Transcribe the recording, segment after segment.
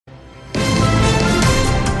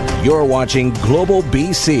You're watching Global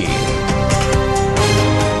BC.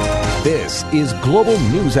 This is Global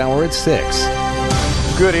News Hour at 6.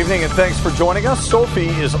 Good evening and thanks for joining us. Sophie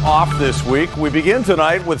is off this week. We begin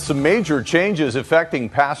tonight with some major changes affecting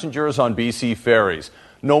passengers on BC ferries.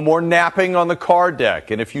 No more napping on the car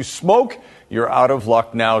deck. And if you smoke, you're out of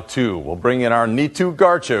luck now, too. We'll bring in our Neetu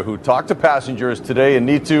Garcha, who talked to passengers today. And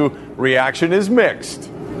Neetu, reaction is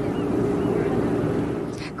mixed.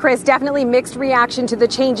 Chris, definitely mixed reaction to the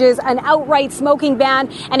changes, an outright smoking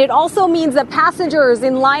ban, and it also means that passengers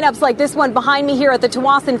in lineups like this one behind me here at the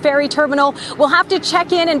Tsawwassen Ferry Terminal will have to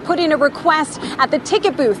check in and put in a request at the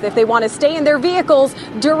ticket booth if they want to stay in their vehicles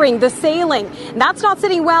during the sailing. And that's not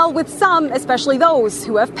sitting well with some, especially those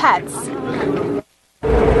who have pets.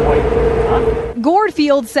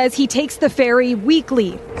 Gordfield says he takes the ferry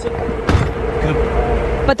weekly.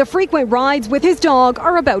 But the frequent rides with his dog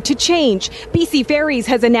are about to change. BC Ferries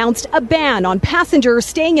has announced a ban on passengers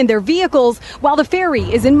staying in their vehicles while the ferry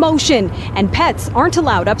is in motion, and pets aren't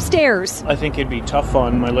allowed upstairs. I think it'd be tough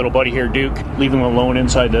on my little buddy here, Duke, leaving him alone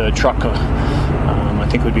inside the truck. I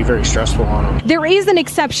think it would be very stressful on him. There is an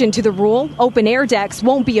exception to the rule. Open air decks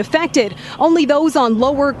won't be affected. Only those on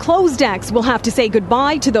lower closed decks will have to say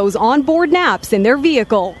goodbye to those onboard naps in their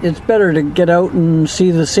vehicle. It's better to get out and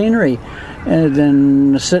see the scenery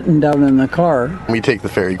than sitting down in the car. We take the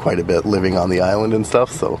ferry quite a bit living on the island and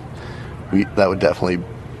stuff, so that would definitely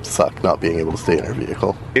suck not being able to stay in our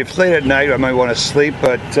vehicle. If it's late at night, I might want to sleep,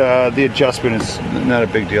 but the adjustment is not a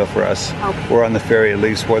big deal for us. We're on the ferry at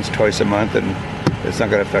least once, twice a month, and it's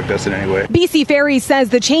not going to affect us in any way. BC Ferries says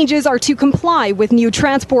the changes are to comply with new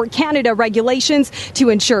Transport Canada regulations to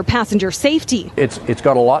ensure passenger safety. It's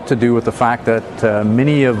got a lot to do with the fact that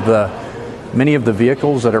many of the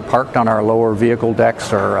vehicles that are parked on our lower vehicle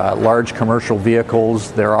decks are large commercial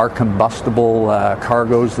vehicles. There are combustible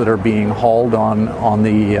cargoes that are being hauled on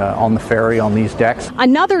the ferry on these decks.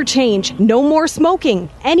 Another change, no more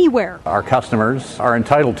smoking anywhere. Our customers are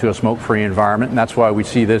entitled to a smoke-free environment, and that's why we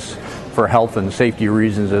see this for health and safety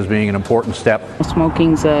reasons as being an important step.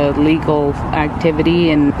 Smoking's a legal activity,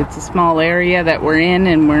 and it's a small area that we're in,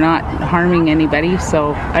 and we're not harming anybody,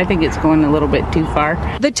 so I think it's going a little bit too far.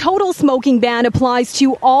 The total smoking ban applies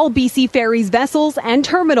to all BC Ferries vessels and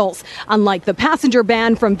terminals, unlike the passenger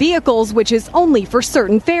ban from vehicles, which is only for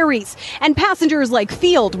certain ferries. And passengers like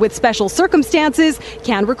Field with special circumstances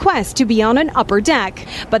can request to be on an upper deck,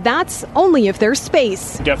 but that's only if there's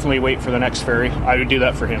space. Definitely wait for the next ferry. I would do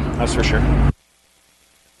that for him, that's for sure.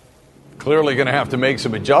 Clearly going to have to make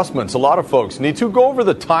some adjustments. A lot of folks need to go over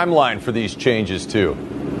the timeline for these changes, too.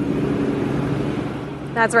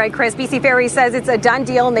 That's right, Chris. BC Ferry says it's a done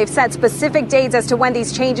deal, and they've set specific dates as to when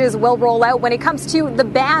these changes will roll out. When it comes to the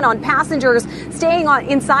ban on passengers staying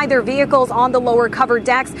inside their vehicles on the lower covered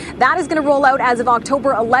decks, that is going to roll out as of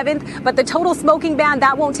October 11th. But the total smoking ban,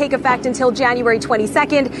 that won't take effect until January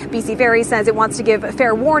 22nd. BC Ferry says it wants to give a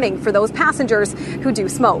fair warning for those passengers who do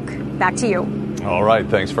smoke. Back to you. All right.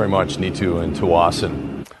 Thanks very much, Neetu and Tsawwassen.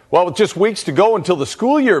 Well, with just weeks to go until the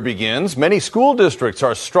school year begins, many school districts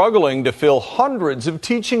are struggling to fill hundreds of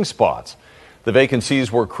teaching spots. The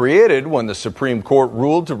vacancies were created when the Supreme Court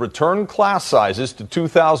ruled to return class sizes to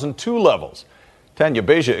 2002 levels. Tanya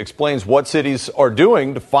Beja explains what cities are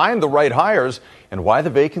doing to find the right hires and why the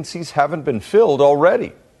vacancies haven't been filled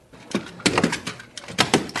already.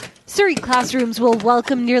 Surrey classrooms will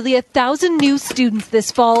welcome nearly 1,000 new students this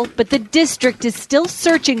fall, but the district is still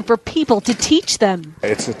searching for people to teach them.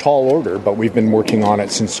 It's a tall order, but we've been working on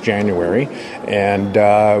it since January,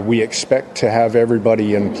 and we expect to have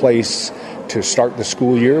everybody in place to start the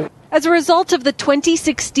school year. As a result of the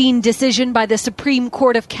 2016 decision by the Supreme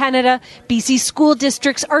Court of Canada, BC school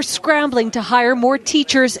districts are scrambling to hire more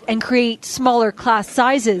teachers and create smaller class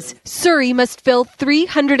sizes. Surrey must fill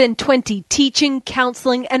 320 teaching,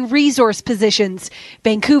 counselling and resource positions.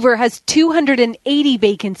 Vancouver has 280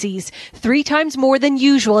 vacancies, 3 times more than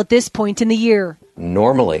usual at this point in the year.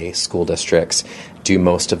 Normally, school districts do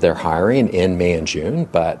most of their hiring in May and June,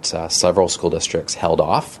 but several school districts held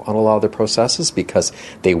off on a lot of the processes because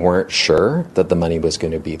they weren't sure that the money was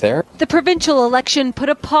going to be there. The provincial election put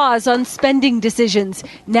a pause on spending decisions.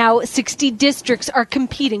 Now 60 districts are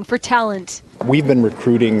competing for talent. We've been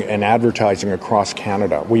recruiting and advertising across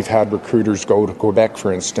Canada. We've had recruiters go to Quebec,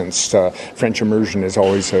 for instance. French immersion is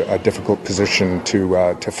always a difficult position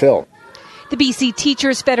to fill. The BC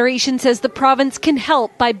Teachers Federation says the province can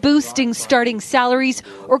help by boosting starting salaries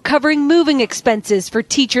or covering moving expenses for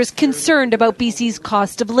teachers concerned about BC's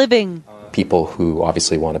cost of living. People who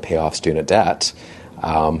obviously want to pay off student debt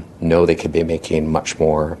know they could be making much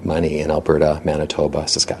more money in Alberta, Manitoba,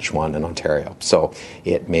 Saskatchewan, and Ontario. So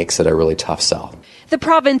it makes it a really tough sell. The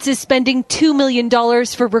province is spending $2 million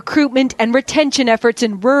for recruitment and retention efforts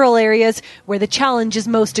in rural areas where the challenge is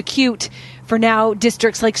most acute. For now,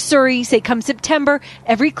 districts like Surrey say come September,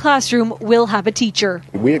 every classroom will have a teacher.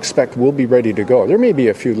 We expect we'll be ready to go. There may be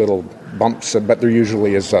a few little bumps, but there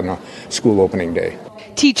usually is on a school opening day.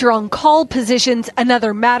 Teacher on-call positions,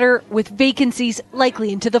 another matter, with vacancies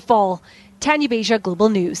likely into the fall. Tanya Beja, Global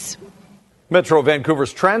News. Metro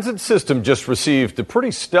Vancouver's transit system just received a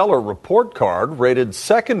pretty stellar report card, rated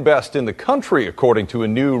second best in the country, according to a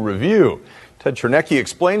new review. Ted Chernecki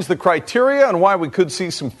explains the criteria and why we could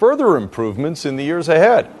see some further improvements in the years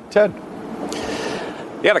ahead. Ted.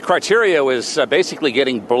 Yeah, the criteria was basically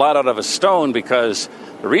getting blood out of a stone, because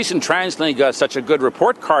the reason TransLink got such a good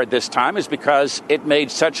report card this time is because it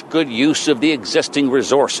made such good use of the existing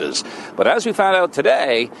resources. But as we found out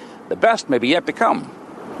today, the best may be yet to come.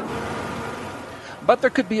 But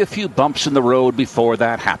there could be a few bumps in the road before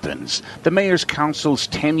that happens. The Mayor's Council's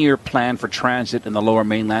 10-year plan for transit in the Lower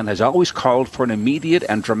Mainland has always called for an immediate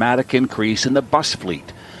and dramatic increase in the bus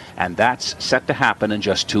fleet. And that's set to happen in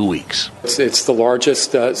just 2 weeks. It's the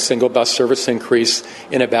largest single bus service increase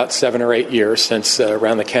in about 7 or 8 years since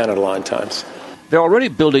around the Canada Line times. They're already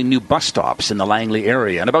building new bus stops in the Langley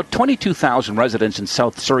area, and about 22,000 residents in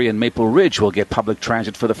South Surrey and Maple Ridge will get public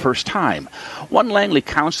transit for the first time. One Langley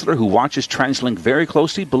councillor who watches TransLink very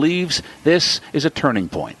closely believes this is a turning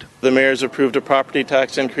point. The mayor's approved a property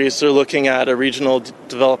tax increase. They're looking at a regional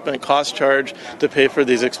development cost charge to pay for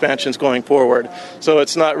these expansions going forward. So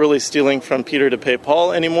it's not really stealing from Peter to pay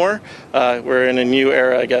Paul anymore. We're in a new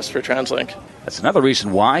era, I guess, for TransLink. That's another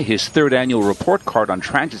reason why his third annual report card on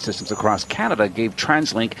transit systems across Canada gave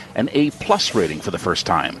TransLink an A+ rating for the first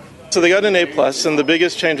time. So they got an A+, and the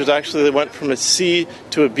biggest change was actually they went from a C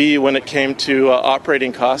to a B when it came to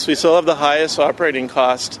operating costs. We still have the highest operating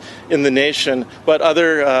cost in the nation, but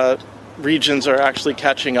other regions are actually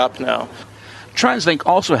catching up now. TransLink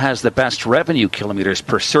also has the best revenue kilometers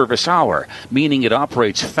per service hour, meaning it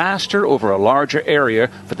operates faster over a larger area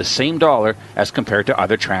for the same dollar as compared to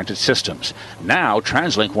other transit systems. Now,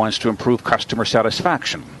 TransLink wants to improve customer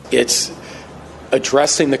satisfaction. It's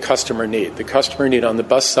addressing the customer need. The customer need on the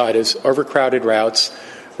bus side is overcrowded routes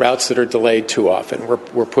that are delayed too often.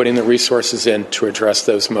 We're putting the resources in to address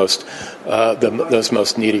those most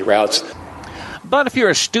needy routes. But if you're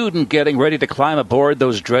a student getting ready to climb aboard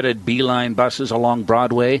those dreaded Beeline buses along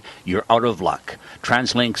Broadway, you're out of luck.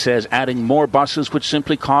 TransLink says adding more buses would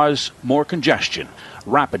simply cause more congestion.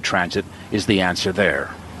 Rapid transit is the answer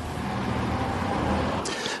there.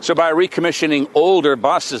 So by recommissioning older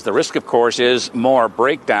buses, the risk, of course, is more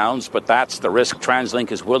breakdowns, but that's the risk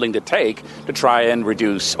TransLink is willing to take to try and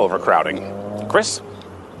reduce overcrowding. Chris?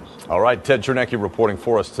 All right, Ted Chernecki reporting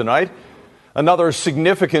for us tonight. Another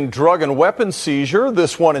significant drug and weapon seizure,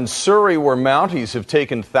 this one in Surrey, where Mounties have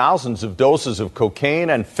taken thousands of doses of cocaine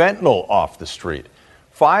and fentanyl off the street.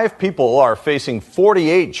 5 people are facing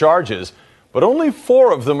 48 charges, but only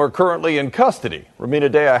 4 of them are currently in custody.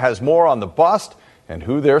 Romina Dea has more on the bust and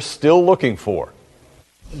who they're still looking for.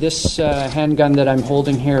 This handgun that I'm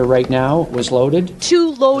holding here right now was loaded.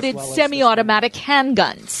 2 loaded semi-automatic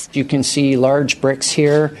handguns. You can see large bricks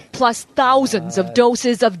here. Plus thousands of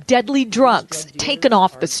doses of deadly drugs taken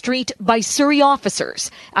off the street by Surrey officers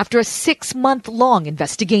after a 6-month-long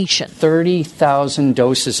investigation. 30,000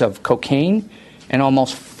 doses of cocaine and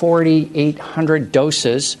almost 4,800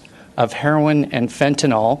 doses of heroin and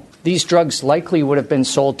fentanyl. These drugs likely would have been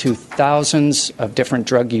sold to thousands of different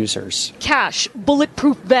drug users. Cash,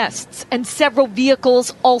 bulletproof vests, and several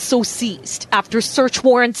vehicles also seized after search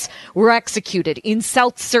warrants were executed in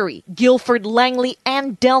South Surrey, Guildford, Langley,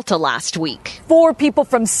 and Delta last week. 4 people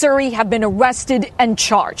from Surrey have been arrested and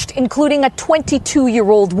charged, including a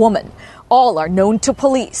 22-year-old woman. All are known to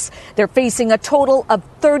police. They're facing a total of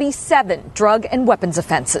 37 drug and weapons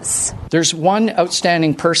offenses. There's one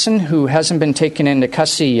outstanding person who hasn't been taken into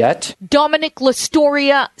custody yet. Dominic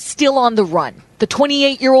Lastoria still on the run. The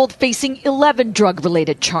 28-year-old facing 11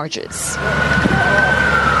 drug-related charges.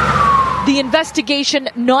 The investigation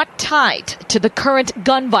not tied to the current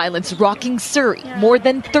gun violence rocking Surrey. More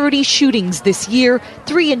than 30 shootings this year,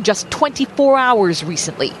 3 in just 24 hours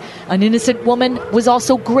recently. An innocent woman was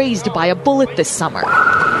also grazed by a bullet this summer.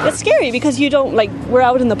 It's scary because you don't, we're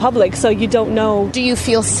out in the public, so you don't know. Do you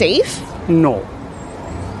feel safe? No.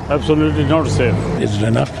 Absolutely not safe. Is it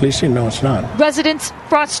enough policing? No, it's not. Residents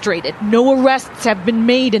frustrated. No arrests have been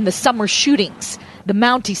made in the summer shootings. The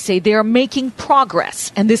Mounties say they are making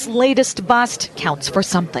progress, and this latest bust counts for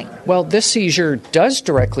something. Well, this seizure does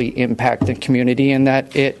directly impact the community in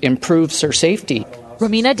that it improves their safety.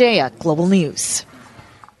 Romina Dea, Global News.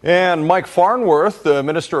 And Mike Farnworth, the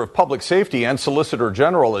Minister of Public Safety and Solicitor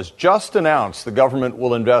General, has just announced the government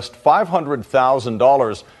will invest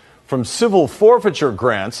 $500,000 from civil forfeiture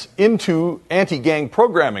grants into anti-gang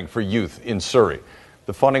programming for youth in Surrey.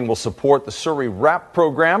 The funding will support the Surrey RAP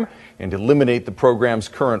program and eliminate the program's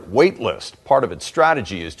current wait list. Part of its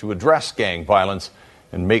strategy is to address gang violence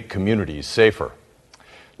and make communities safer.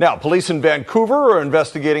 Now, police in Vancouver are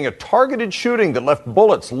investigating a targeted shooting that left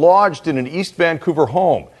bullets lodged in an East Vancouver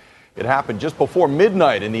home. It happened just before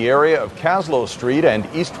midnight in the area of Caslow Street and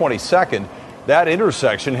East 22nd. That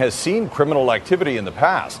intersection has seen criminal activity in the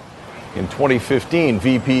past. In 2015,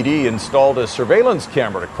 VPD installed a surveillance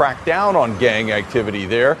camera to crack down on gang activity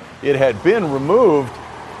there. It had been removed,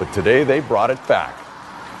 but today they brought it back.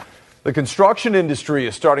 The construction industry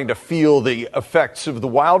is starting to feel the effects of the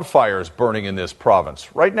wildfires burning in this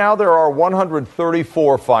province. Right now, there are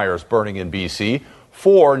 134 fires burning in BC,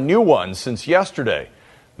 4 new ones since yesterday.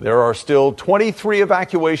 There are still 23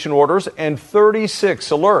 evacuation orders and 36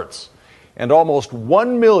 alerts. And almost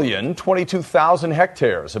 1,022,000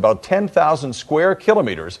 hectares, about 10,000 square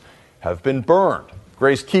kilometers, have been burned.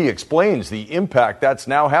 Grace Key explains the impact that's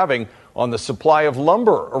now having on the supply of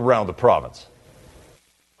lumber around the province.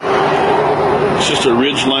 It's just a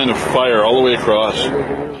ridge line of fire all the way across.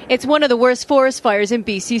 It's one of the worst forest fires in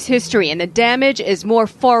BC's history, and the damage is more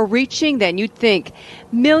far-reaching than you'd think.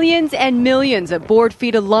 Millions and millions of board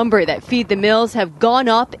feet of lumber that feed the mills have gone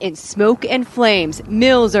up in smoke and flames.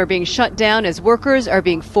 Mills are being shut down as workers are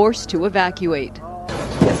being forced to evacuate.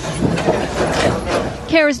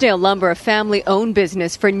 Kerrisdale Lumber, a family-owned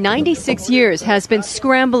business for 96 years, has been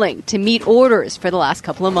scrambling to meet orders for the last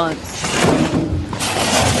couple of months.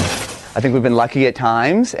 I think we've been lucky at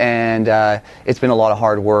times, and it's been a lot of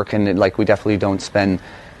hard work, and we definitely don't spend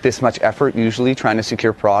this much effort usually trying to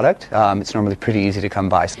secure product. It's normally pretty easy to come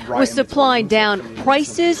by. With supply down,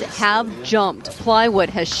 prices have jumped. Plywood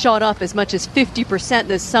has shot up as much as 50%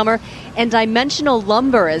 this summer, and dimensional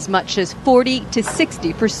lumber as much as 40 to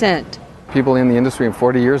 60%. People in the industry in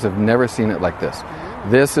 40 years have never seen it like this.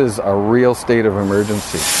 This is a real state of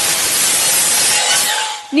emergency.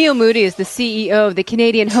 Neil Moody is the CEO of the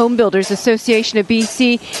Canadian Home Builders Association of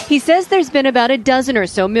BC. He says there's been about a dozen or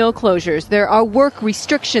so mill closures. There are work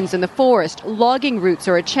restrictions in the forest. Logging routes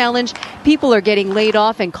are a challenge. People are getting laid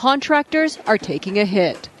off and contractors are taking a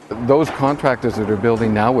hit. Those contractors that are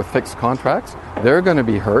building now with fixed contracts, they're going to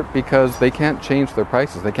be hurt because they can't change their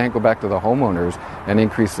prices. They can't go back to the homeowners and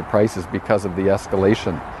increase the prices because of the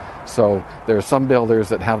escalation. So there are some builders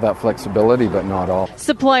that have that flexibility, but not all.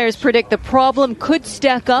 Suppliers predict the problem could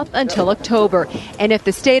stack up until October. And if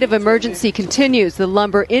the state of emergency continues, the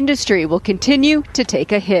lumber industry will continue to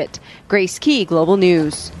take a hit. Grace Key, Global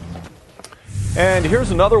News. And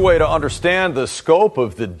here's another way to understand the scope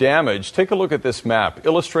of the damage. Take a look at this map.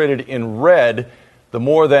 Illustrated in red, the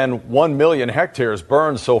more than 1 million hectares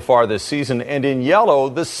burned so far this season, and in yellow,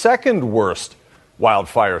 the second worst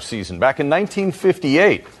wildfire season back in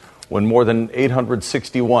 1958, when more than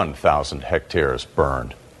 861,000 hectares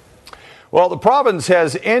burned. Well, the province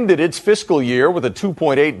has ended its fiscal year with a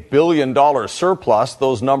 $2.8 billion surplus.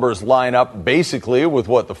 Those numbers line up basically with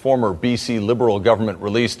what the former BC Liberal government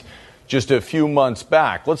released just a few months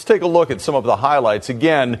back. Let's take a look at some of the highlights.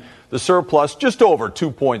 Again, the surplus just over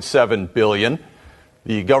 $2.7 billion.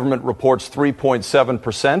 The government reports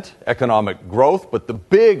 3.7% economic growth, but the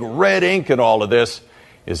big red ink in all of this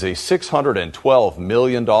is a $612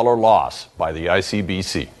 million loss by the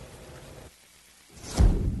ICBC.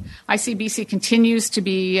 ICBC continues to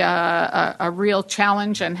be a real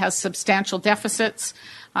challenge and has substantial deficits,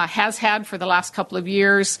 has had for the last couple of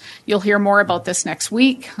years. You'll hear more about this next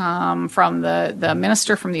week from the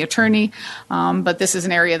minister, from the attorney, but this is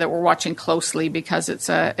an area that we're watching closely because it's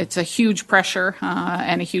a huge pressure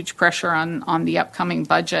and a huge pressure on the upcoming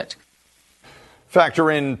budget.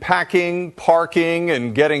 Factor in packing, parking,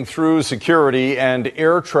 and getting through security, and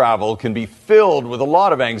air travel can be filled with a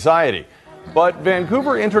lot of anxiety. But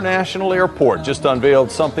Vancouver International Airport just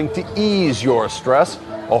unveiled something to ease your stress,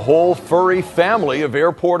 a whole furry family of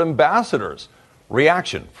airport ambassadors.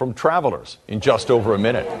 Reaction from travelers in just over a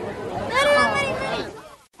minute.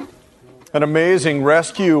 An amazing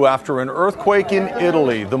rescue after an earthquake in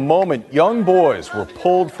Italy, the moment young boys were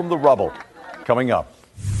pulled from the rubble. Coming up.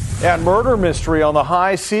 And murder mystery on the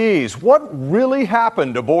high seas. What really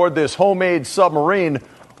happened aboard this homemade submarine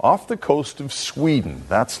off the coast of Sweden?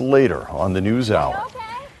 That's later on the News Hour.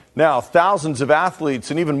 Now, thousands of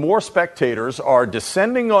athletes and even more spectators are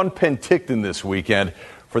descending on Penticton this weekend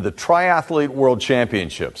for the Triathlete World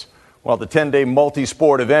Championships. While the 10-day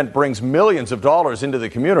multi-sport event brings millions of dollars into the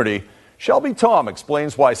community, Shelby Tom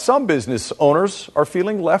explains why some business owners are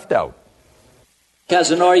feeling left out.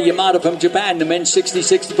 Kazunori Yamada from Japan, the men's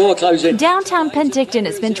 60-64 closing. Downtown Penticton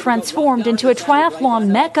has been transformed into a triathlon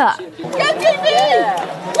mecca.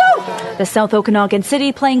 The South Okanagan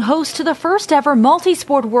city playing host to the first ever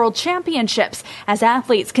multi-sport world championships as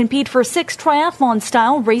athletes compete for 6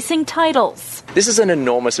 triathlon-style racing titles. This is an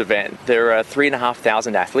enormous event. There are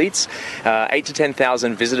 3,500 athletes, 8 to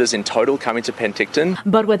 10,000 visitors in total coming to Penticton.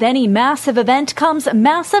 But with any massive event comes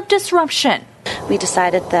massive disruption. We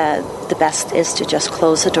decided that the best is to just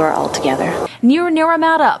close the door altogether. Near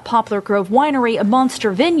Naramata, Poplar Grove Winery and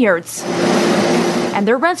Monster Vineyards and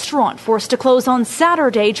their restaurant forced to close on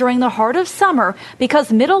Saturday during the heart of summer because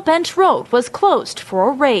Middle Bench Road was closed for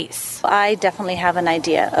a race. I definitely have an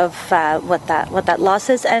idea of what that loss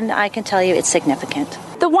is, and I can tell you it's significant.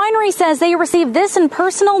 The winery says they received this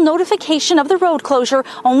in-personal notification of the road closure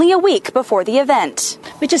only a week before the event.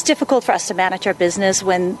 Which is difficult for us to manage our business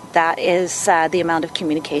when that is the amount of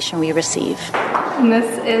communication we receive. And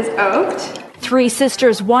this is oaked. Three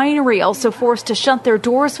Sisters Winery also forced to shut their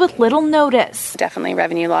doors with little notice. Definitely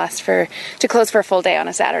revenue loss to close for a full day on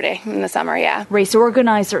a Saturday in the summer, yeah. Race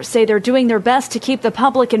organizers say they're doing their best to keep the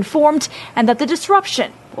public informed and that the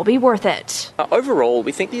disruption will be worth it. Overall,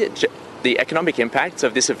 we think the economic impact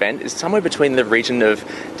of this event is somewhere between the region of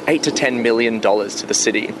 $8 to $10 million to the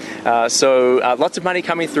city. So lots of money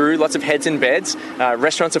coming through, lots of heads in beds,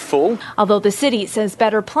 restaurants are full. Although the city says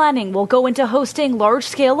better planning will go into hosting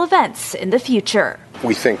large-scale events in the future.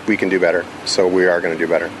 We think we can do better, so we are going to do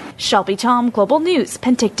better. Shelby Tom, Global News,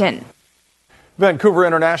 Penticton. Vancouver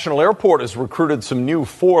International Airport has recruited some new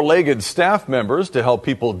four-legged staff members to help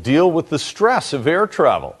people deal with the stress of air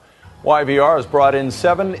travel. YVR has brought in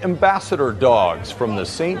 7 ambassador dogs from the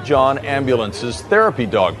St. John Ambulance's therapy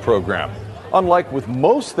dog program. Unlike with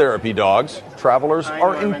most therapy dogs, travelers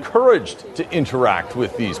are encouraged to interact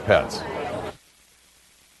with these pets.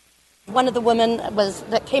 One of the women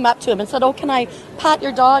that came up to him and said, "Oh, can I pat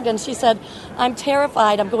your dog?" And she said, "I'm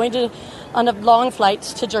terrified. I'm going on a long flight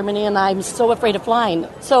to Germany and I'm so afraid of flying."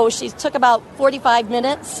 So she took about 45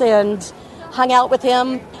 minutes and hung out with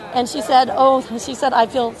him. And she said, I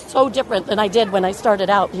feel so different than I did when I started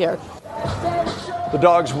out here. The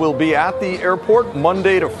dogs will be at the airport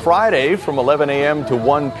Monday to Friday from 11 a.m. to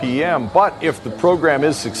 1 p.m. But if the program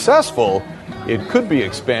is successful, it could be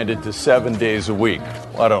expanded to 7 days a week.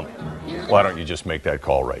 Why don't you just make that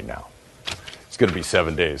call right now? It's going to be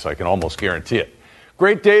 7 days. I can almost guarantee it.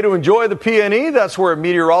 Great day to enjoy the PNE. That's where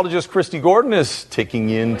meteorologist Christy Gordon is taking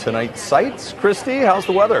in tonight's sights. Christy, how's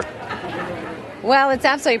the weather? Well, it's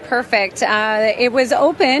absolutely perfect. It was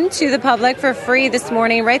open to the public for free this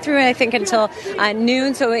morning, right through, I think, until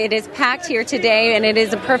noon. So it is packed here today, and it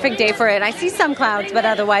is a perfect day for it. I see some clouds, but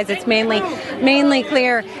otherwise it's mainly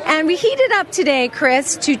clear. And we heated up today,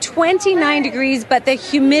 Chris, to 29 degrees, but the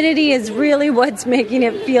humidity is really what's making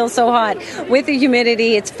it feel so hot. With the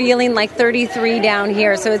humidity, it's feeling like 33 down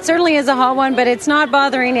here. So it certainly is a hot one, but it's not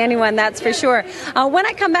bothering anyone, that's for sure. When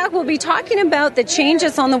I come back, we'll be talking about the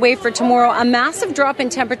changes on the way for tomorrow. A massive drop in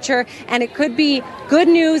temperature, and it could be good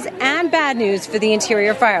news and bad news for the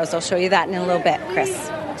interior fires. I'll show you that in a little bit, Chris.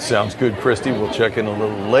 Sounds good, Christy. We'll check in a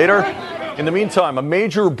little later. In the meantime, a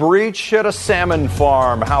major breach at a salmon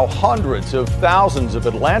farm. How hundreds of thousands of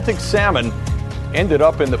Atlantic salmon ended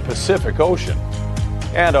up in the Pacific Ocean.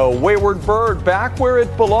 And a wayward bird back where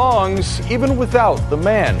it belongs, even without the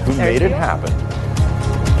man who made it happen.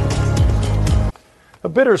 A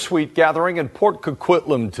bittersweet gathering in Port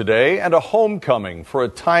Coquitlam today and a homecoming for a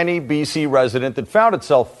tiny BC resident that found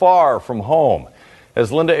itself far from home.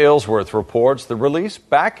 As Linda Aylesworth reports, the release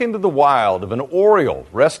back into the wild of an oriole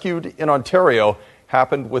rescued in Ontario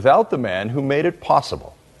happened without the man who made it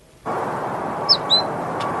possible.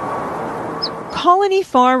 Colony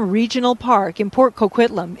Farm Regional Park in Port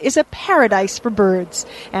Coquitlam is a paradise for birds,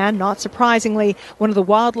 and not surprisingly, one of the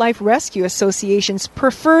Wildlife Rescue Association's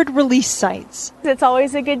preferred release sites. It's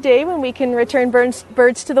always a good day when we can return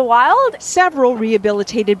birds to the wild. Several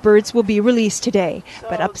rehabilitated birds will be released today,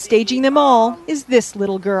 but upstaging them all is this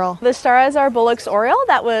little girl. The Star Azar Bullock's oriole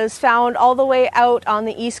that was found all the way out on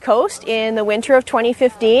the East Coast in the winter of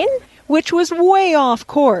 2015. Which was way off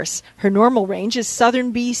course. Her normal range is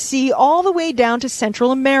southern BC all the way down to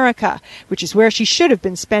Central America, which is where she should have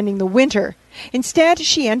been spending the winter. Instead,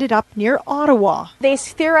 she ended up near Ottawa. They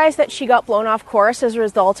theorized that she got blown off course as a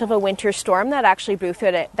result of a winter storm that actually blew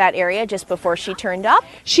through that area just before she turned up.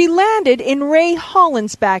 She landed in Ray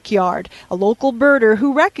Holland's backyard, a local birder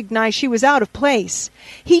who recognized she was out of place.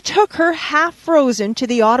 He took her half frozen to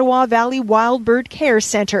the Ottawa Valley Wild Bird Care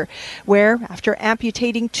Centre, where, after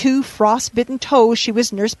amputating 2 frostbitten toes, she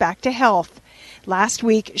was nursed back to health. Last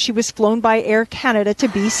week, she was flown by Air Canada to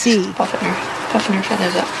BC, puffing her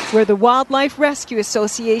feathers up, where the Wildlife Rescue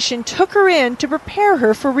Association took her in to prepare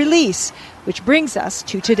her for release, which brings us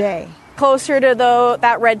to today. Closer to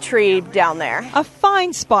that red tree down there. A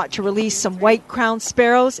fine spot to release some white-crowned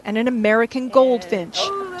sparrows and an American goldfinch.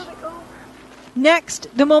 Next,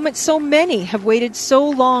 the moment so many have waited so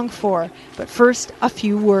long for. But first, a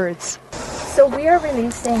few words. So we are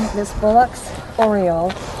releasing this Bullock's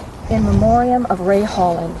Oriole in memoriam of Ray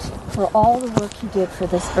Holland for all the work he did for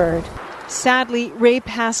this bird. Sadly, Ray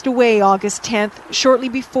passed away August 10th, shortly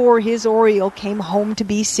before his Oriole came home to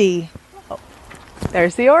BC.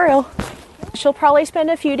 There's the Oriole. She'll probably spend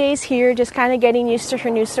a few days here just kind of getting used to her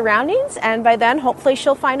new surroundings, and by then hopefully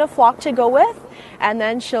she'll find a flock to go with, and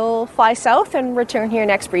then she'll fly south and return here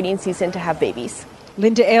next breeding season to have babies.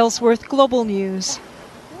 Linda Aylesworth, Global News.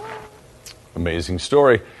 Amazing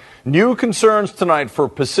story. New concerns tonight for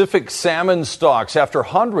Pacific salmon stocks after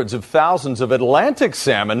hundreds of thousands of Atlantic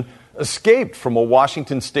salmon escaped from a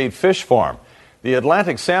Washington state fish farm. The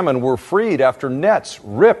Atlantic salmon were freed after nets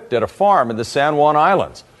ripped at a farm in the San Juan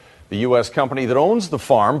Islands. The U.S. company that owns the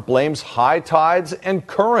farm blames high tides and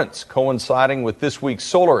currents coinciding with this week's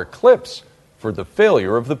solar eclipse for the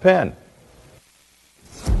failure of the pen.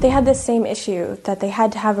 They had this same issue that they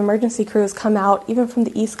had to have emergency crews come out even from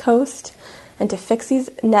the East Coast and to fix these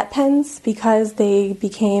net pens because they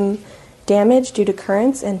became damaged due to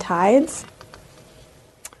currents and tides.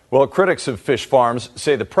 Well, critics of fish farms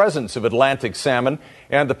say the presence of Atlantic salmon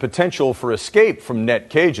and the potential for escape from net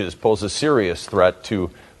cages pose a serious threat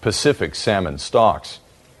to Pacific salmon stocks.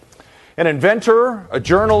 An inventor, a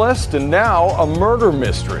journalist, and now a murder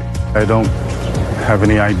mystery. I don't have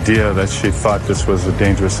any idea that she thought this was a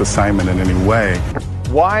dangerous assignment in any way.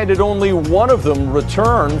 Why did only one of them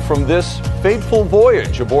return from this fateful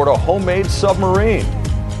voyage aboard a homemade submarine?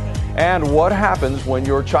 And what happens when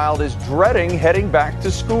your child is dreading heading back to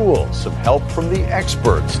school? Some help from the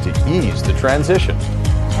experts to ease the transition.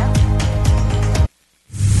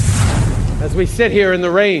 As we sit here in the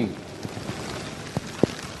rain,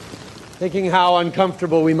 thinking how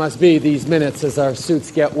uncomfortable we must be these minutes as our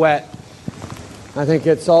suits get wet, I think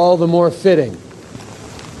it's all the more fitting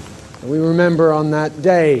that we remember on that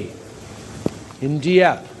day in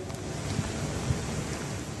Dieppe.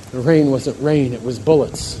 The rain wasn't rain, it was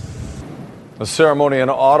bullets. A ceremony in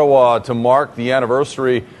Ottawa to mark the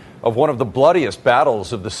anniversary of one of the bloodiest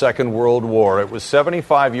battles of the Second World War. It was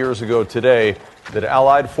 75 years ago today that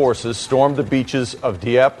Allied forces stormed the beaches of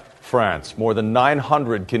Dieppe, France. More than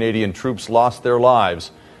 900 Canadian troops lost their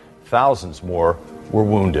lives. Thousands more were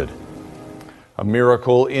wounded. A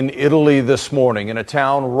miracle in Italy this morning in a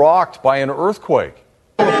town rocked by an earthquake.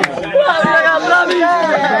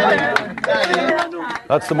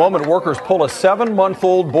 That's the moment workers pull a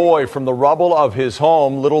 7-month-old boy from the rubble of his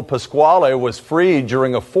home. Little Pasquale was freed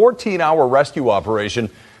during a 14-hour rescue operation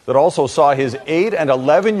that also saw his 8 and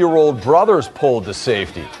 11-year-old brothers pulled to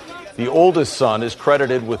safety. The oldest son is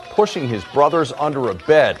credited with pushing his brothers under a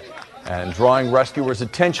bed and drawing rescuers'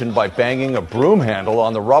 attention by banging a broom handle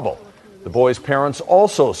on the rubble. The boy's parents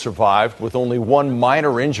also survived with only one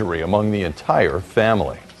minor injury among the entire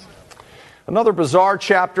family. Another bizarre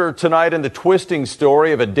chapter tonight in the twisting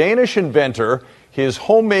story of a Danish inventor, his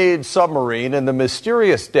homemade submarine, and the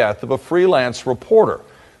mysterious death of a freelance reporter.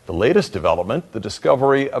 The latest development, the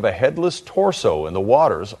discovery of a headless torso in the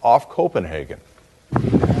waters off Copenhagen.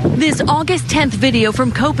 This August 10th video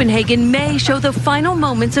from Copenhagen may show the final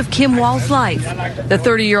moments of Kim Wall's life. The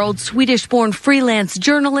 30-year-old Swedish-born freelance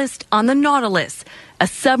journalist on the Nautilus, a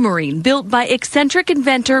submarine built by eccentric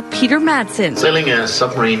inventor Peter Madsen. Sailing a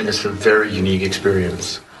submarine is a very unique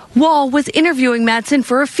experience. Wall was interviewing Madsen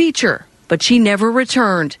for a feature, but she never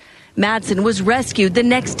returned. Madsen was rescued the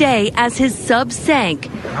next day as his sub sank.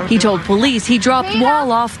 He told police he dropped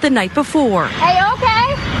Wall off the night before. Hey,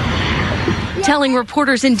 okay? Telling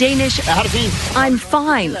reporters in Danish, "I'm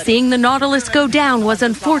fine. Seeing the Nautilus go down was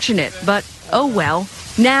unfortunate, but oh well."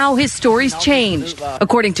 Now his story's changed.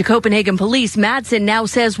 According to Copenhagen police, Madsen now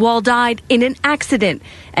says Wall died in an accident,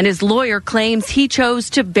 and his lawyer claims he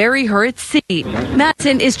chose to bury her at sea.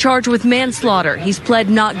 Madsen is charged with manslaughter. He's pled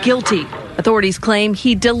not guilty. Authorities claim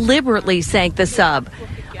he deliberately sank the sub.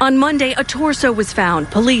 On Monday, a torso was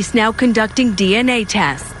found. Police now conducting DNA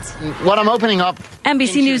tests. what I'm opening up.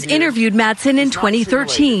 NBC News interviewed Madsen in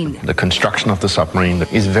 2013. The construction of the submarine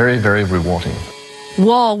is very, very rewarding.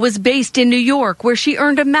 Wall was based in New York, where she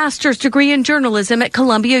earned a master's degree in journalism at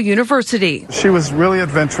Columbia University. She was really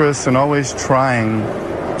adventurous and always trying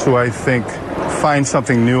to, I think, find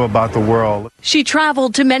something new about the world. She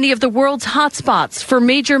traveled to many of the world's hotspots for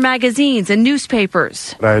major magazines and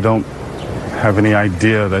newspapers. I don't have any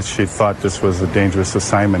idea that she thought this was a dangerous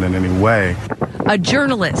assignment in any way. A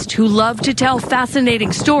journalist who loved to tell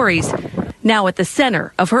fascinating stories, now at the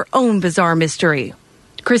center of her own bizarre mystery.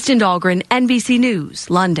 Kristen Dahlgren, NBC News,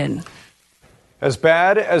 London. As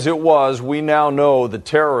bad as it was, we now know the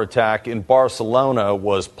terror attack in Barcelona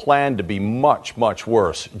was planned to be much, much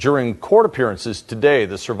worse. During court appearances today,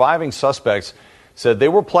 the surviving suspects said they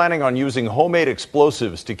were planning on using homemade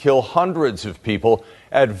explosives to kill hundreds of people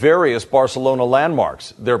at various Barcelona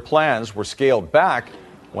landmarks. Their plans were scaled back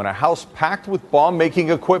when a house packed with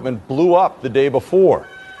bomb-making equipment blew up the day before.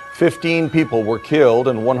 15 people were killed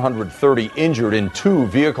and 130 injured in 2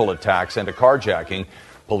 vehicle attacks and a carjacking.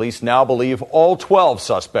 Police now believe all 12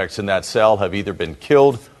 suspects in that cell have either been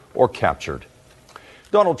killed or captured.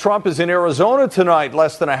 Donald Trump is in Arizona tonight,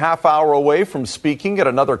 less than a half hour away from speaking at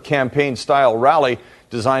another campaign-style rally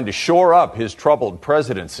designed to shore up his troubled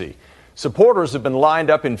presidency. Supporters have been lined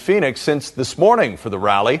up in Phoenix since this morning for the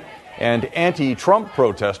rally, and anti-Trump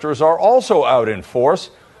protesters are also out in force.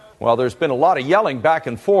 While there's been a lot of yelling back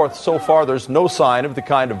and forth, so far there's no sign of the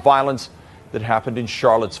kind of violence that happened in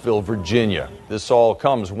Charlottesville, Virginia. This all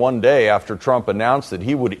comes one day after Trump announced that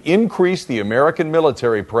he would increase the American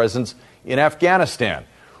military presence in Afghanistan,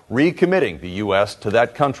 recommitting the U.S. to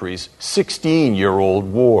that country's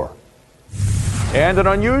 16-year-old war. And an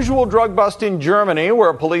unusual drug bust in Germany,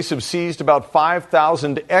 where police have seized about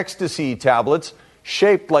 5,000 ecstasy tablets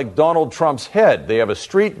shaped like Donald Trump's head. They have a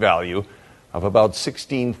street value of about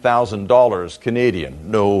 $16,000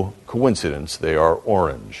 Canadian. No coincidence, they are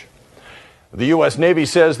orange. The U.S. Navy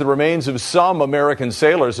says the remains of some American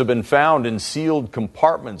sailors have been found in sealed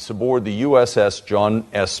compartments aboard the USS John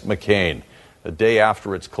S. McCain. The day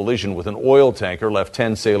after its collision with an oil tanker left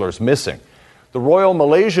 10 sailors missing. The Royal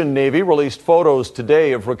Malaysian Navy released photos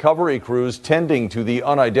today of recovery crews tending to the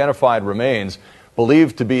unidentified remains,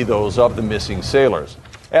 believed to be those of the missing sailors.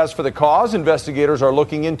 As for the cause, investigators are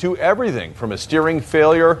looking into everything from a steering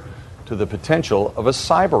failure to the potential of a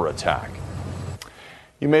cyber attack.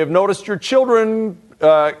 You may have noticed your children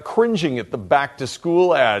cringing at the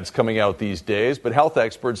back-to-school ads coming out these days, but health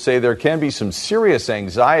experts say there can be some serious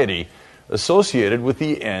anxiety associated with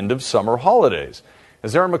the end of summer holidays.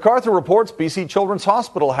 As Aaron MacArthur reports, BC Children's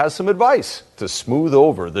Hospital has some advice to smooth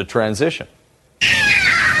over the transition.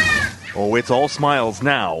 Oh, it's all smiles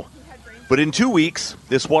now. But in 2 weeks,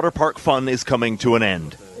 this water park fun is coming to an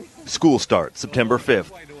end. School starts September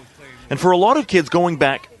 5th. And for a lot of kids, going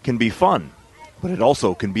back can be fun. But it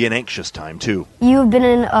also can be an anxious time, too. You've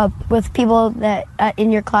been with people that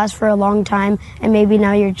in your class for a long time, and maybe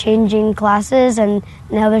now you're changing classes, and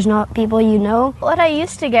now there's not people you know. What I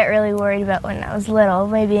used to get really worried about when I was little,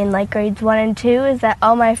 maybe in like grades 1 and 2, is that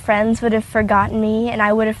all my friends would have forgotten me, and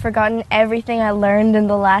I would have forgotten everything I learned in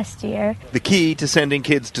the last year. The key to sending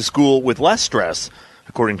kids to school with less stress,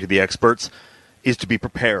 according to the experts, is to be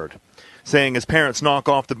prepared. Saying as parents knock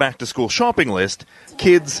off the back-to-school shopping list,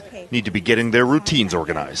 kids need to be getting their routines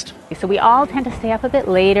organized. So we all tend to stay up a bit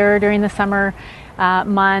later during the summer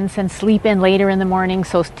months and sleep in later in the morning.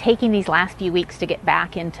 So taking these last few weeks to get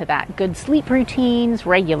back into that good sleep routines,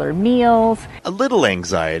 regular meals. A little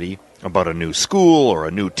anxiety about a new school or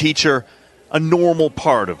a new teacher, a normal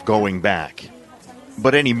part of going back.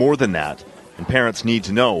 But any more than that, and parents need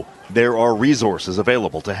to know, there are resources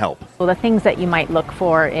available to help. Well, the things that you might look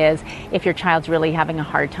for is if your child's really having a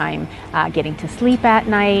hard time getting to sleep at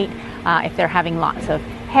night, if they're having lots of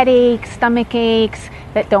headaches, stomach aches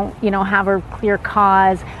that don't, have a clear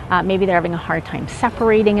cause, maybe they're having a hard time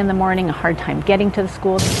separating in the morning, a hard time getting to the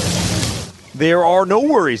school. There are no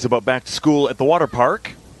worries about back to school at the water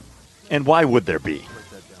park, and why would there be?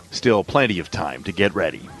 Still plenty of time to get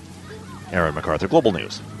ready. Aaron MacArthur, Global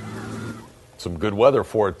News. Some good weather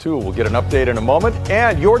for it, too. We'll get an update in a moment.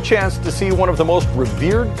 And your chance to see one of the most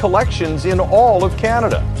revered collections in all of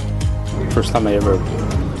Canada. First time I ever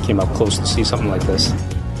came up close to see something like this.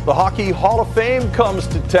 The Hockey Hall of Fame comes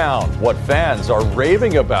to town. What fans are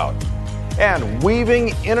raving about. And weaving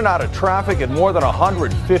in and out of traffic at more than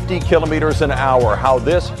 150 kilometers an hour. How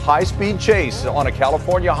this high-speed chase on a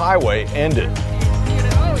California highway ended.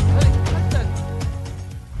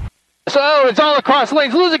 So it's all across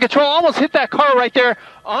lanes, losing control, almost hit that car right there.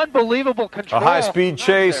 Unbelievable control. A high-speed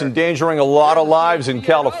chase endangering a lot of lives in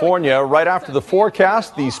California. Right after the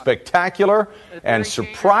forecast, the spectacular and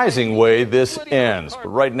surprising way this ends. But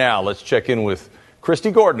right now, let's check in with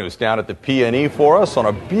Christy Gordon, who's down at the PNE for us on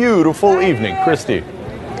a beautiful evening. Christy.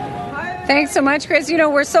 Thanks so much, Chris. You know,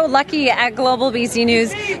 we're so lucky at Global BC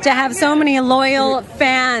News to have so many loyal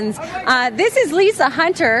fans. This is Lisa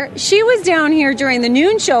Hunter. She was down here during the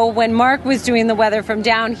noon show when Mark was doing the weather from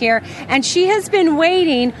down here, and she has been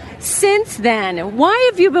waiting since then. Why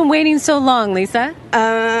have you been waiting so long, Lisa?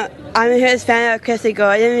 I'm a huge fan of Christy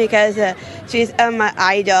Gordon because she's my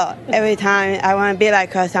idol. Every time I want to be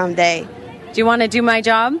like her someday. Do you want to do my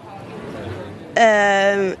job?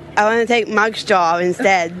 I want to take Mark's job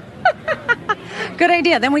instead. Good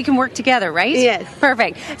idea. Then we can work together, right? Yes.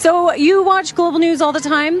 Perfect. So you watch Global News all the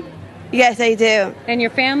time? Yes, I do. And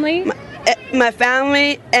your family? My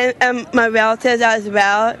family and my relatives as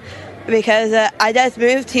well, because I just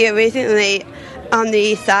moved here recently on the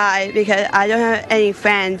east side because I don't have any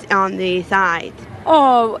friends on the east side.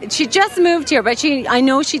 Oh, she just moved here, but I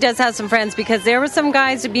know she does have some friends because there were some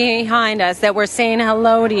guys behind us that were saying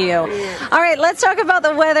hello to you. All right, let's talk about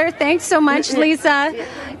the weather. Thanks so much, Lisa.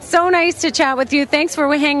 So nice to chat with you. Thanks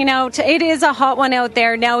for hanging out. It is a hot one out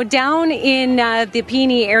there. Now, down in the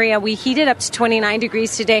PNE area, we heated up to 29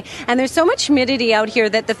 degrees today, and there's so much humidity out here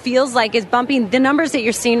that the feels like is bumping the numbers that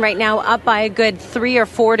you're seeing right now up by a good 3 or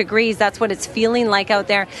 4 degrees. That's what it's feeling like out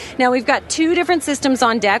there. Now, we've got two different systems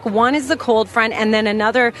on deck. One is the cold front, and then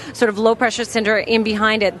another sort of low pressure center in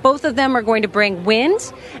behind it. Both of them are going to bring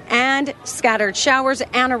wind and scattered showers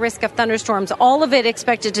and a risk of thunderstorms. All of it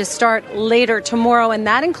expected to start later tomorrow, and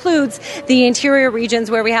that includes the interior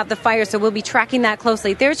regions where we have the fire, so we'll be tracking that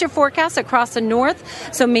closely. There's your forecast across the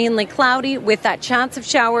north, so mainly cloudy with that chance of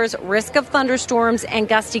showers, risk of thunderstorms and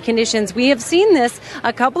gusty conditions. We have seen this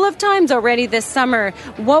a couple of times already this summer.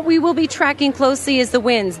 What we will be tracking closely is the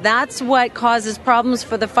winds. That's what causes problems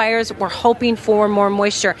for the fires. We're hoping for more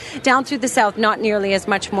moisture. Down through the south, not nearly as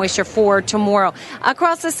much moisture for tomorrow.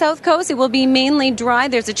 Across the south coast, it will be mainly dry.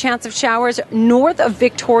 There's a chance of showers north of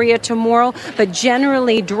Victoria tomorrow, but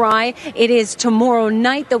generally dry. It is tomorrow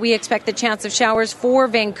night that we expect the chance of showers for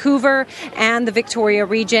Vancouver and the Victoria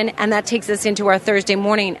region, and that takes us into our Thursday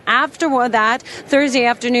morning. After that, Thursday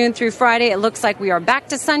afternoon through Friday, it looks like we are back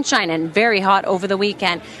to sunshine and very hot over the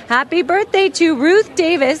weekend. Happy birthday to Ruth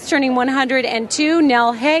Davis, turning 102,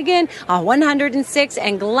 Nell Hagen, 106,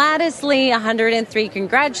 and Gladys Lee, 103.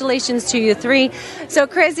 Congratulations to you three. So,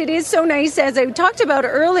 Chris, it is so nice. As I talked about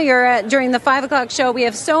earlier during the 5 o'clock show, we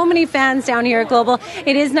have so many fans down here at Global.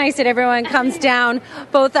 It is nice that everyone comes down,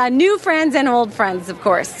 both new friends and old friends, of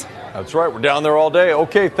course. That's right. We're down there all day.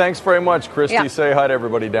 Okay, thanks very much, Christy. Yeah. Say hi to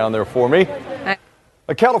everybody down there for me.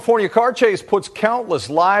 A California car chase puts countless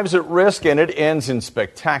lives at risk, and it ends in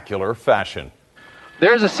spectacular fashion.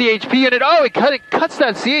 There's a CHP unit. Oh, it cuts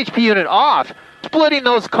that CHP unit off, splitting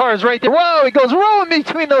those cars right there. Whoa, it goes rolling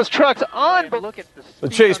between those trucks. The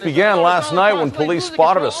chase began last night when police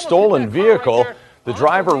spotted a stolen vehicle. The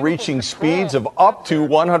driver reaching speeds of up to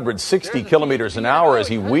 160 kilometers an hour as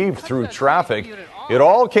he weaved through traffic. It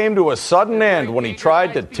all came to a sudden end when he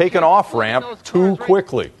tried to take an off-ramp too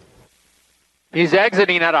quickly. He's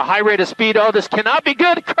exiting at a high rate of speed. Oh, this cannot be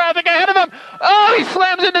good. Traffic ahead of him. Oh, he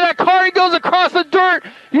slams into that car. He goes across the dirt.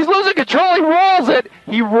 He's losing control. He rolls it.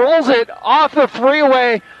 He rolls it off the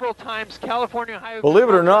freeway. Believe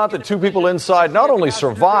it or not, the two people inside not only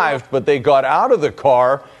survived, but they got out of the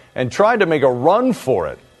car and tried to make a run for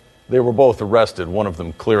it. They were both arrested, one of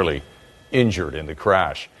them clearly injured in the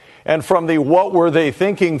crash. And from the What Were They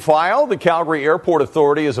Thinking file, the Calgary Airport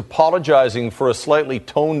Authority is apologizing for a slightly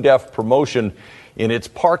tone-deaf promotion in its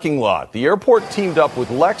parking lot. The airport teamed up with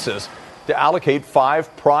Lexus to allocate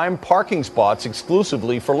 5 prime parking spots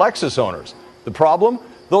exclusively for Lexus owners. The problem?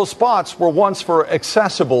 Those spots were once for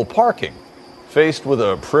accessible parking. Faced with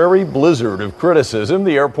a prairie blizzard of criticism,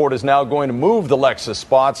 the airport is now going to move the Lexus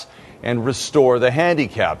spots and restore the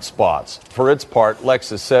handicapped spots. For its part,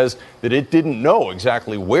 Lexus says that it didn't know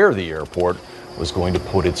exactly where the airport was going to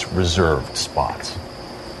put its reserved spots.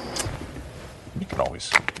 You can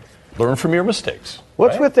always learn from your mistakes.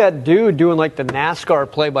 What's with that dude doing like the NASCAR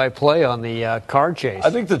play-by-play on the car chase? I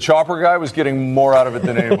think the chopper guy was getting more out of it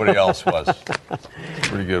than anybody else was.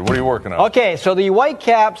 Pretty good. What are you working on? Okay, so the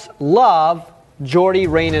Whitecaps love Jordy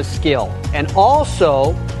Reyna's skill and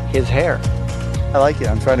also his hair. I like it.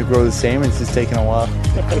 I'm trying to grow the same. It's just taking a while.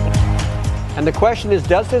 And the question is,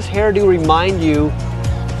 does this hairdo remind you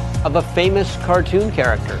of a famous cartoon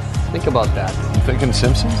character? Think about that. You thinking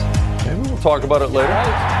Simpsons? Maybe we'll talk about it later.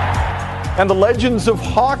 And the legends of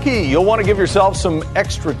hockey. You'll want to give yourself some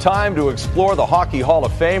extra time to explore the Hockey Hall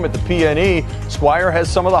of Fame at the PNE. Squire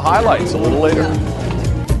has some of the highlights a little later.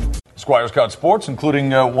 Squire's got sports, including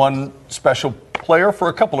one special player for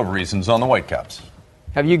a couple of reasons on the Whitecaps.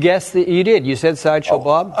 Have you guessed that you did? You said Sideshow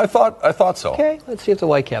Bob? I thought so. Okay, let's see if the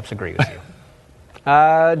Whitecaps agree with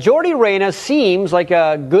you. Jordy Reyna seems like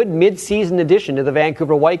a good mid-season addition to the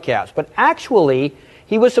Vancouver Whitecaps, but actually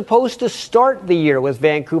he was supposed to start the year with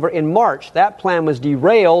Vancouver in March. That plan was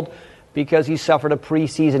derailed because he suffered a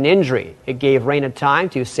preseason injury. It gave Reyna time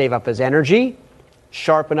to save up his energy,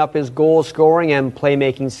 sharpen up his goal scoring and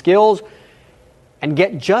playmaking skills, and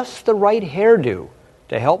get just the right hairdo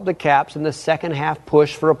to help the Caps in the second half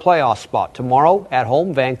push for a playoff spot. Tomorrow at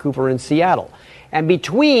home, Vancouver and Seattle. And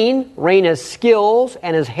between Reyna's skills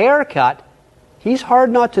and his haircut, he's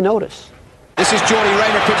hard not to notice. This is Jordy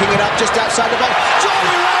Reyna picking it up just outside the box. Jordy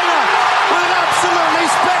Reyna with an absolutely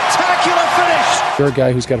spectacular finish. You're a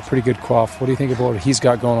guy who's got a pretty good quaff. What do you think about what he's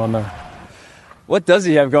got going on there? What does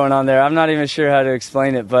he have going on there? I'm not even sure how to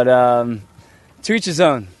explain it, but to each his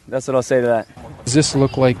own. That's what I'll say to that. Does this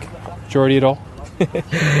look like Jordy at all?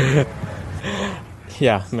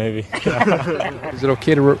 Yeah, maybe. Is it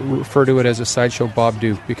okay to refer to it as a Sideshow Bob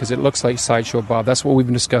do? Because it looks like Sideshow Bob. That's what we've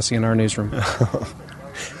been discussing in our newsroom.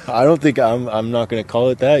 I don't think I'm not going to call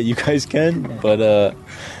it that. You guys can, but it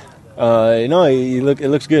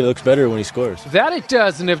looks good. It looks better when he scores. That it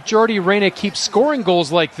does, and if Jordy Reyna keeps scoring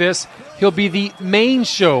goals like this, he'll be the main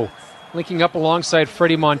show. Linking up alongside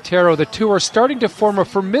Freddie Montero, the two are starting to form a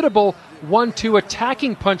formidable 1-2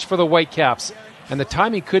 attacking punch for the Whitecaps. And the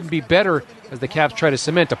timing couldn't be better as the Caps try to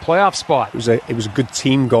cement a playoff spot. It was a good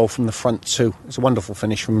team goal from the front too. It's a wonderful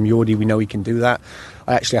finish from Jordy. We know he can do that.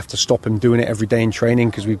 I actually have to stop him doing it every day in training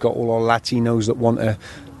because we've got all our Latinos that want to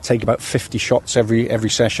take about 50 shots every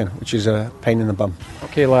session, which is a pain in the bum.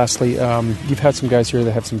 Okay, lastly, you've had some guys here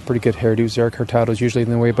that have some pretty good hairdos. Eric Hurtado's usually in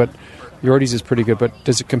the way, but Jordy's is pretty good. But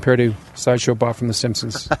does it compare to Sideshow Bob from The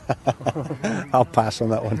Simpsons? I'll pass on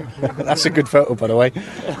that one. That's a good photo, by the way.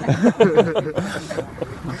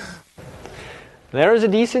 There is a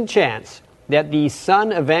decent chance that the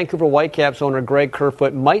son of Vancouver Whitecaps owner Greg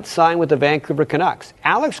Kerfoot might sign with the Vancouver Canucks.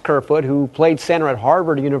 Alex Kerfoot, who played center at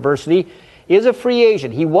Harvard University, is a free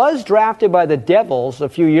agent. He was drafted by the Devils a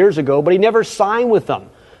few years ago, but he never signed with them.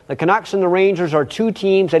 The Canucks and the Rangers are two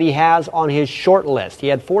teams that he has on his short list. He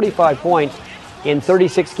had 45 points in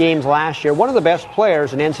 36 games last year. One of the best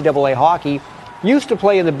players in NCAA hockey. Used to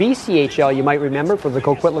play in the BCHL, you might remember, for the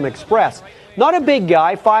Coquitlam Express. Not a big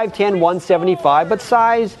guy, 5'10", 175, but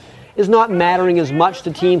size is not mattering as much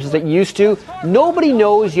to teams as it used to. Nobody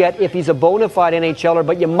knows yet if he's a bona fide NHLer,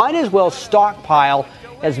 but you might as well stockpile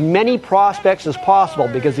as many prospects as possible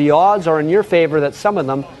because the odds are in your favor that some of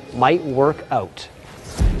them might work out.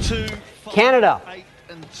 Canada,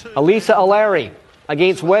 Elisa Allari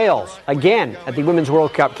against Wales, again at the Women's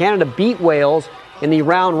World Cup. Canada beat Wales in the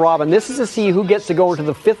round robin. This is to see who gets to go into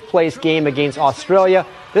the fifth place game against Australia.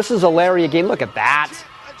 This is Allari again. Look at that.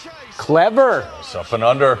 Clever. It's up and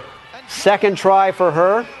under. Second try for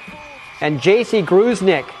her. And JC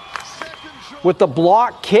Gruznik with the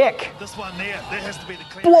block kick.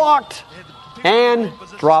 Blocked. And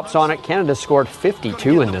drops on it. Canada scored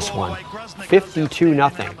 52 in this one.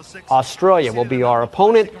 52-0. Australia will be our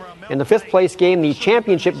opponent in the fifth place game, the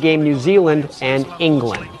championship game, New Zealand and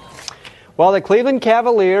England. Well, the Cleveland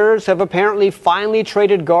Cavaliers have apparently finally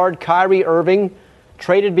traded guard Kyrie Irving,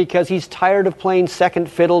 traded because he's tired of playing second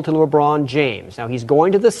fiddle to LeBron James. Now, he's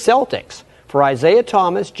going to the Celtics for Isaiah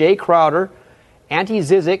Thomas, Jay Crowder, Ante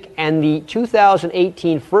Zizic, and the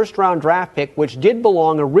 2018 first-round draft pick, which did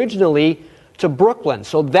belong originally to Brooklyn.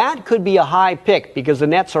 So that could be a high pick because the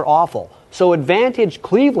Nets are awful. So advantage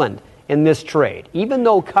Cleveland in this trade, even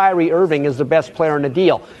though Kyrie Irving is the best player in the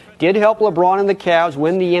deal. Did help LeBron and the Cavs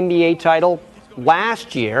win the NBA title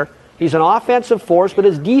last year. He's an offensive force, but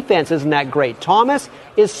his defense isn't that great. Thomas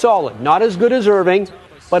is solid, not as good as Irving,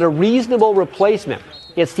 but a reasonable replacement.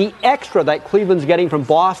 It's the extra that Cleveland's getting from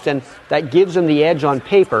Boston that gives him the edge on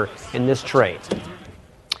paper in this trade.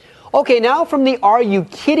 Okay, now from the "Are you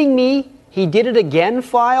kidding me? He did it again"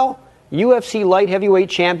 file, UFC light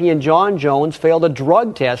heavyweight champion John Jones failed a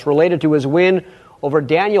drug test related to his win over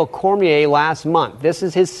Daniel Cormier last month. This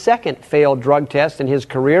is his second failed drug test in his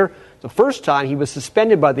career. The first time he was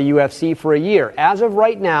suspended by the UFC for a year. As of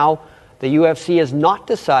right now, the UFC has not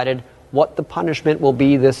decided what the punishment will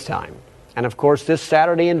be this time. And of course, this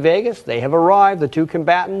Saturday in Vegas, they have arrived, the two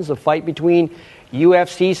combatants, a fight between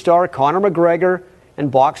UFC star Conor McGregor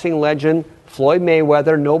and boxing legend Floyd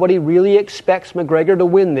Mayweather. Nobody really expects McGregor to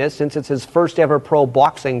win this since it's his first ever pro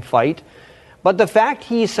boxing fight. But the fact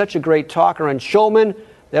he's such a great talker and showman,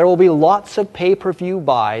 there will be lots of pay-per-view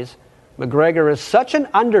buys. McGregor is such an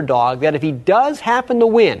underdog that if he does happen to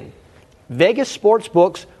win, Vegas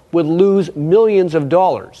sportsbooks would lose millions of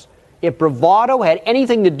dollars. If bravado had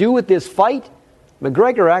anything to do with this fight,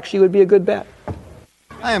 McGregor actually would be a good bet.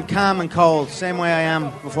 I am calm and cold, same way I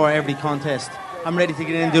am before every contest. I'm ready to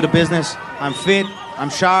get in and do the business. I'm fit,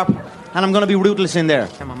 I'm sharp, and I'm going to be ruthless in there.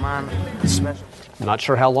 I'm a man. It's special. I'm not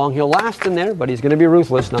sure how long he'll last in there, but he's going to be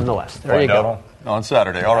ruthless nonetheless. There you go. On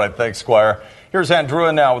Saturday. All right, thanks, Squire. Here's Ann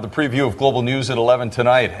Druin now with a preview of Global News at 11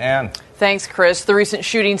 tonight. Ann. Thanks, Chris. The recent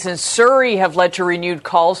shootings in Surrey have led to renewed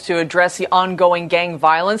calls to address the ongoing gang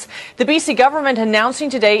violence. The BC government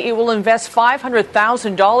announcing today it will invest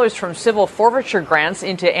 $500,000 from civil forfeiture grants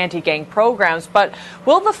into anti-gang programs. But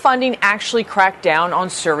will the funding actually crack down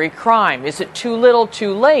on Surrey crime? Is it too little,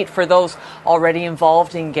 too late for those already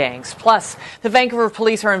involved in gangs? Plus, the Vancouver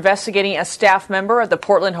police are investigating a staff member at the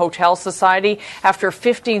Portland Hotel Society after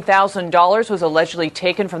 $15,000 was allegedly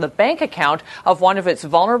taken from the bank account of one of its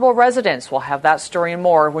vulnerable residents. We'll have that story and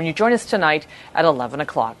more when you join us tonight at 11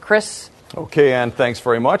 o'clock. Chris? Okay, Ann, thanks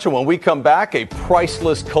very much. And when we come back, a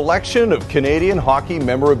priceless collection of Canadian hockey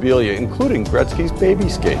memorabilia, including Gretzky's baby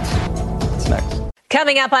skates. That's next.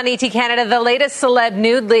 Coming up on ET Canada, the latest celeb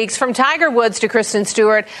nude leaks from Tiger Woods to Kristen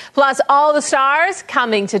Stewart, plus all the stars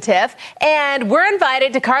coming to TIFF. And we're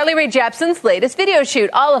invited to Carly Rae Jepsen's latest video shoot.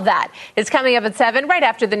 All of that is coming up at 7 right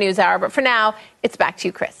after the news hour. But for now, it's back to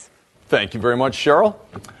you, Chris. Thank you very much, Cheryl.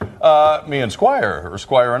 Me and Squire, or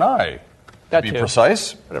Squire and I, to be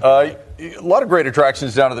precise. A lot of great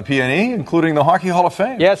attractions down at the PNE, including the Hockey Hall of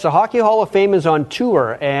Fame. Yes, the Hockey Hall of Fame is on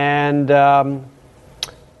tour, and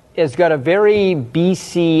it's got a very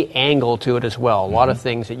BC angle to it as well. A lot of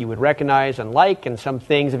things that you would recognize and like, and some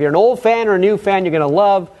things, if you're an old fan or a new fan, you're going to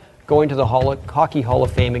love going to the Hockey Hall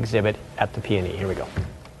of Fame exhibit at the PNE. Here we go.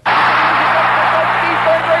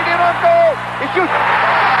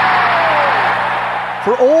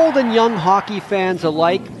 For old and young hockey fans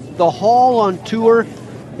alike, the Hall on tour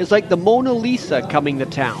is like the Mona Lisa coming to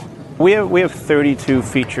town. We have 32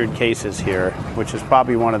 featured cases here, which is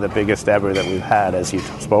probably one of the biggest ever that we've had, as you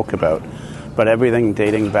spoke about. But everything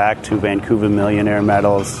dating back to Vancouver Millionaire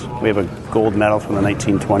medals. We have a gold medal from the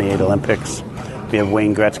 1928 Olympics. We have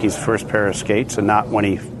Wayne Gretzky's first pair of skates, and not when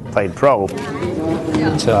he played pro.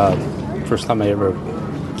 It's first time I ever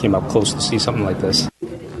came up close to see something like this.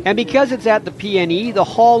 And because it's at the PNE, the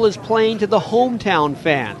hall is playing to the hometown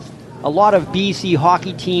fans. A lot of BC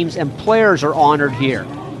hockey teams and players are honored here.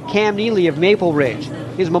 Cam Neely of Maple Ridge,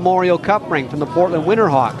 his Memorial Cup ring from the Portland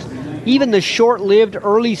Winterhawks, even the short-lived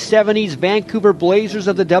early 70s Vancouver Blazers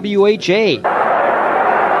of the WHA.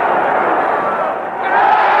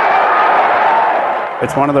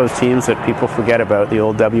 It's one of those teams that people forget about, the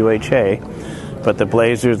old WHA, but the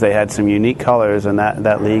Blazers, they had some unique colors, and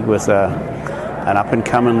that league was an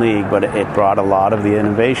up-and-coming league, but it brought a lot of the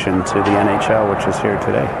innovation to the NHL, which is here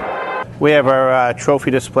today. We have our trophy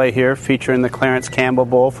display here featuring the Clarence Campbell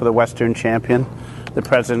Bowl for the Western champion, the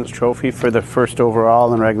President's Trophy for the first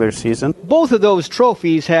overall in regular season. Both of those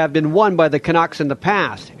trophies have been won by the Canucks in the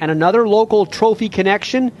past, and another local trophy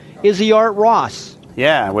connection is the Art Ross.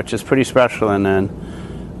 Yeah, which is pretty special, and then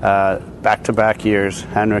back-to-back years,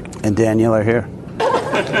 Henrik and Daniel are here.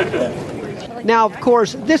 Now, of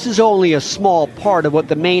course, this is only a small part of what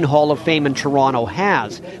the main Hall of Fame in Toronto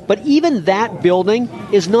has, but even that building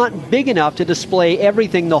is not big enough to display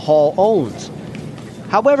everything the Hall owns.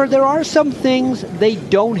 However, there are some things they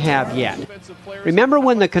don't have yet. Remember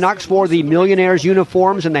when the Canucks wore the Millionaires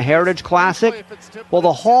uniforms in the Heritage Classic? Well,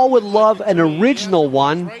 the Hall would love an original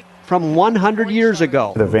one from 100 years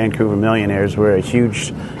ago. The Vancouver Millionaires were a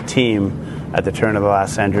huge team at the turn of the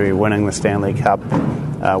last century, winning the Stanley Cup.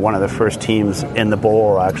 One of the first teams in the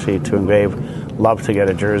bowl, actually, to engrave. Love to get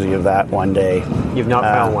a jersey of that one day. You've not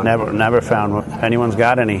found one? Never found one. If anyone's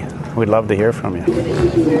got any, we'd love to hear from you.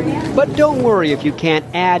 But don't worry if you can't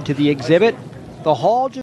add to the exhibit. The Hall